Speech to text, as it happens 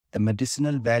The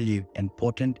medicinal value and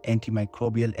potent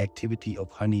antimicrobial activity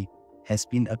of honey has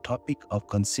been a topic of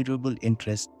considerable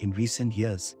interest in recent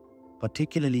years,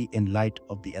 particularly in light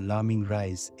of the alarming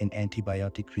rise in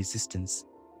antibiotic resistance.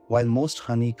 While most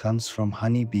honey comes from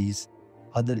honeybees,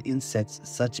 other insects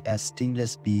such as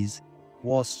stingless bees,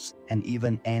 wasps, and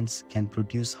even ants can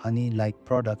produce honey-like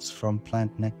products from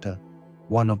plant nectar.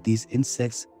 One of these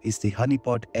insects is the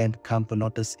honeypot ant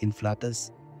Camponotus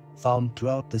inflatus, found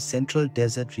throughout the central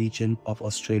desert region of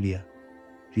Australia.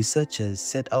 Researchers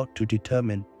set out to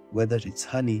determine whether its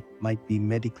honey might be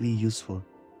medically useful.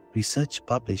 Research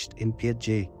published in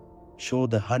PeerJ show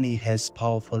the honey has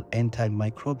powerful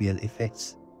antimicrobial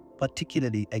effects,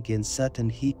 particularly against certain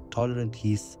heat-tolerant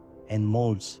yeasts and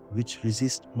moulds which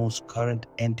resist most current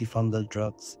antifungal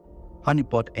drugs.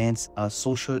 Honeypot ants are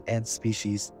social ant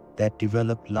species that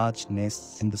develop large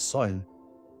nests in the soil.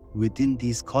 Within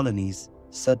these colonies,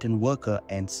 certain worker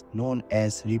ants known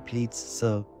as repletes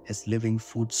serve as living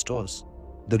food stores.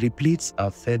 The repletes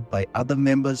are fed by other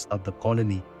members of the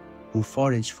colony who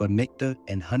forage for nectar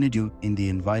and honeydew in the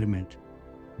environment.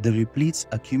 The repletes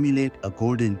accumulate a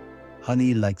golden,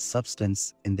 honey-like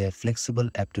substance in their flexible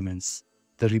abdomens.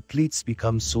 The repletes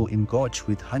become so engorged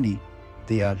with honey,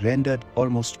 they are rendered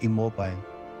almost immobile.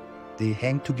 They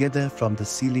hang together from the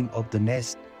ceiling of the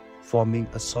nest, forming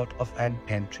a sort of ant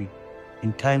pantry.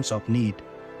 In times of need,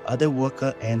 other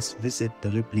worker ants visit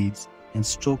the repletes and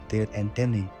stroke their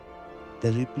antennae.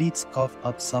 The repletes cough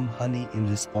up some honey in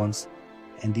response,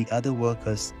 and the other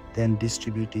workers then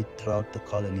distribute it throughout the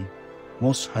colony.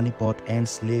 Most honeypot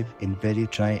ants live in very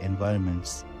dry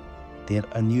environments. Their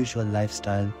unusual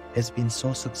lifestyle has been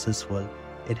so successful,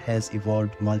 it has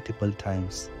evolved multiple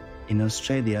times. In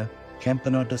Australia,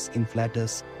 Camponotus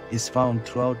inflatus is found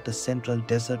throughout the central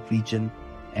desert region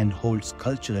and holds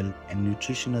cultural and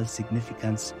nutritional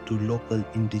significance to local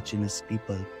indigenous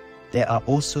people. There are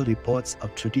also reports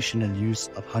of traditional use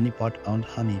of honeypot ant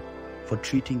honey for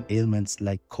treating ailments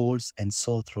like colds and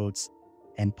sore throats,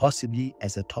 and possibly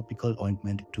as a topical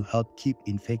ointment to help keep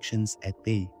infections at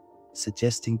bay,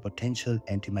 suggesting potential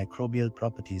antimicrobial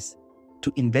properties.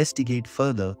 To investigate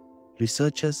further,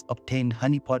 researchers obtained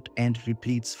honeypot ant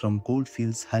repletes from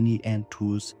Goldfield's honey ant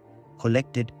tours,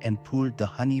 collected and pooled the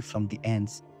honey from the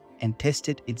ants, and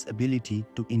tested its ability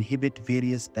to inhibit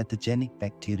various pathogenic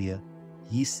bacteria,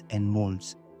 yeasts, and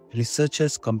moulds.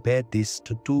 Researchers compared this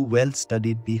to two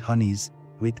well-studied bee honeys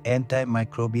with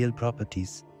antimicrobial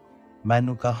properties,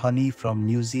 Manuka honey from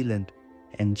New Zealand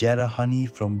and Jarrah honey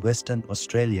from Western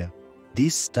Australia.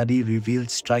 This study revealed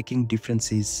striking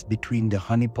differences between the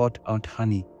honeypot ant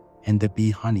honey and the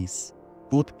bee honeys.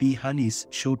 Both bee honeys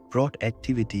showed broad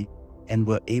activity and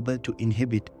were able to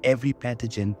inhibit every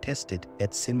pathogen tested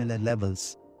at similar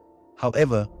levels.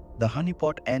 However, the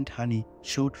honeypot ant honey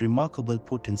showed remarkable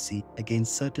potency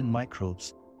against certain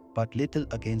microbes, but little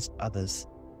against others.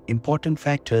 Important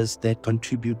factors that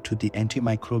contribute to the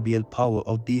antimicrobial power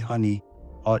of bee honey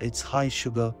are its high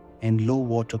sugar and low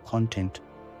water content,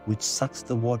 which sucks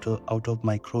the water out of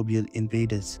microbial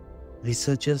invaders.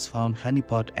 Researchers found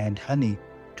honeypot ant honey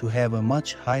to have a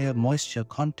much higher moisture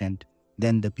content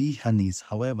than the bee honeys,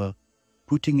 however,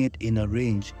 putting it in a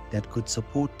range that could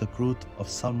support the growth of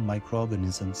some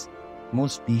microorganisms.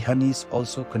 Most bee honeys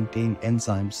also contain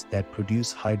enzymes that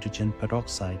produce hydrogen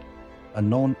peroxide, a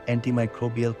known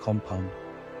antimicrobial compound.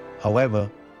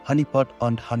 However, honeypot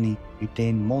ant honey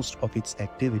retains most of its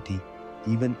activity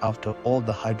even after all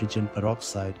the hydrogen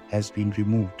peroxide has been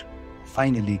removed.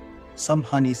 Finally, some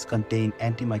honeys contain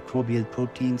antimicrobial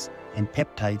proteins and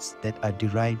peptides that are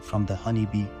derived from the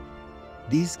honeybee.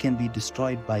 These can be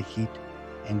destroyed by heat,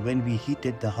 and when we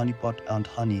heated the honeypot ant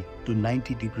honey to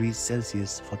 90 degrees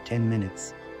Celsius for 10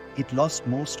 minutes, it lost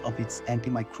most of its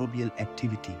antimicrobial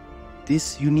activity.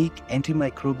 This unique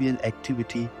antimicrobial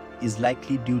activity is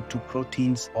likely due to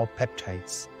proteins or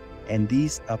peptides, and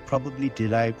these are probably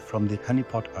derived from the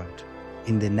honeypot ant.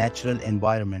 In the natural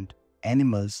environment,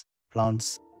 animals,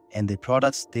 plants, and the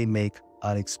products they make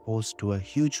are exposed to a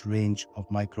huge range of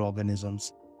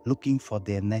microorganisms looking for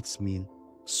their next meal.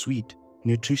 Sweet,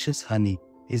 nutritious honey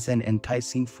is an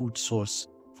enticing food source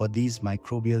for these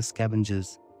microbial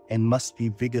scavengers and must be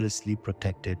vigorously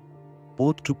protected,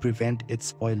 both to prevent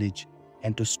its spoilage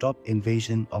and to stop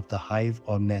invasion of the hive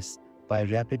or nest by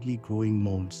rapidly growing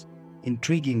moulds.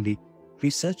 Intriguingly,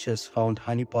 researchers found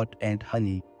honeypot ant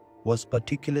honey was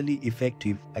particularly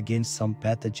effective against some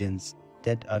pathogens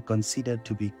that are considered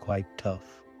to be quite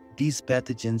tough. These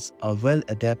pathogens are well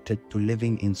adapted to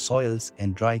living in soils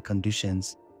and dry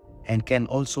conditions and can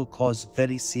also cause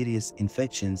very serious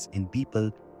infections in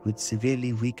people with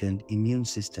severely weakened immune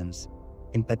systems.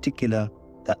 In particular,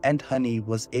 the The ant honey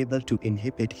was able to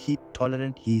inhibit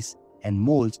heat-tolerant yeasts and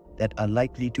molds that are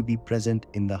likely to be present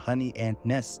in the honey ant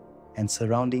nest and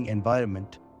surrounding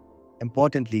environment.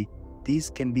 Importantly, these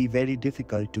can be very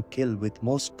difficult to kill with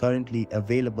most currently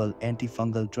available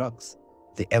antifungal drugs.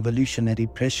 The evolutionary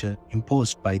pressure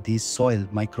imposed by these soil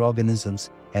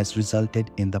microorganisms has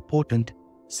resulted in the potent,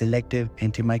 selective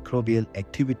antimicrobial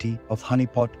activity of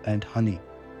honeypot ant honey.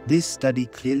 This study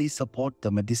clearly supports the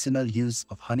medicinal use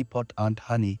of honeypot ant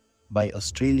honey by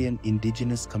Australian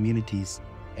indigenous communities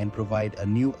and provide a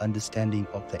new understanding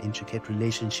of the intricate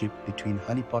relationship between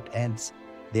honeypot ants,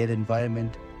 their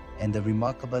environment, and the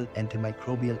remarkable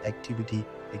antimicrobial activity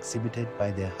exhibited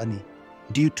by their honey.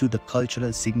 Due to the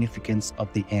cultural significance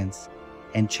of the ants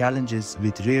and challenges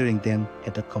with rearing them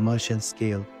at a commercial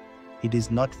scale, it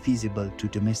is not feasible to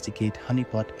domesticate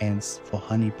honeypot ants for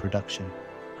honey production.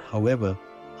 However,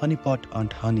 honeypot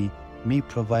ant honey may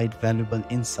provide valuable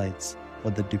insights for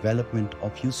the development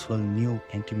of useful new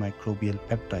antimicrobial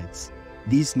peptides.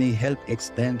 These may help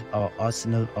expand our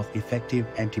arsenal of effective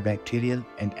antibacterial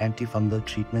and antifungal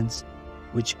treatments,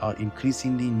 which are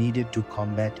increasingly needed to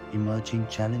combat emerging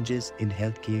challenges in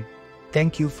healthcare.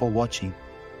 Thank you for watching.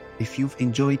 If you've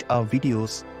enjoyed our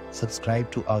videos,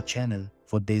 subscribe to our channel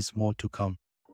for there's more to come.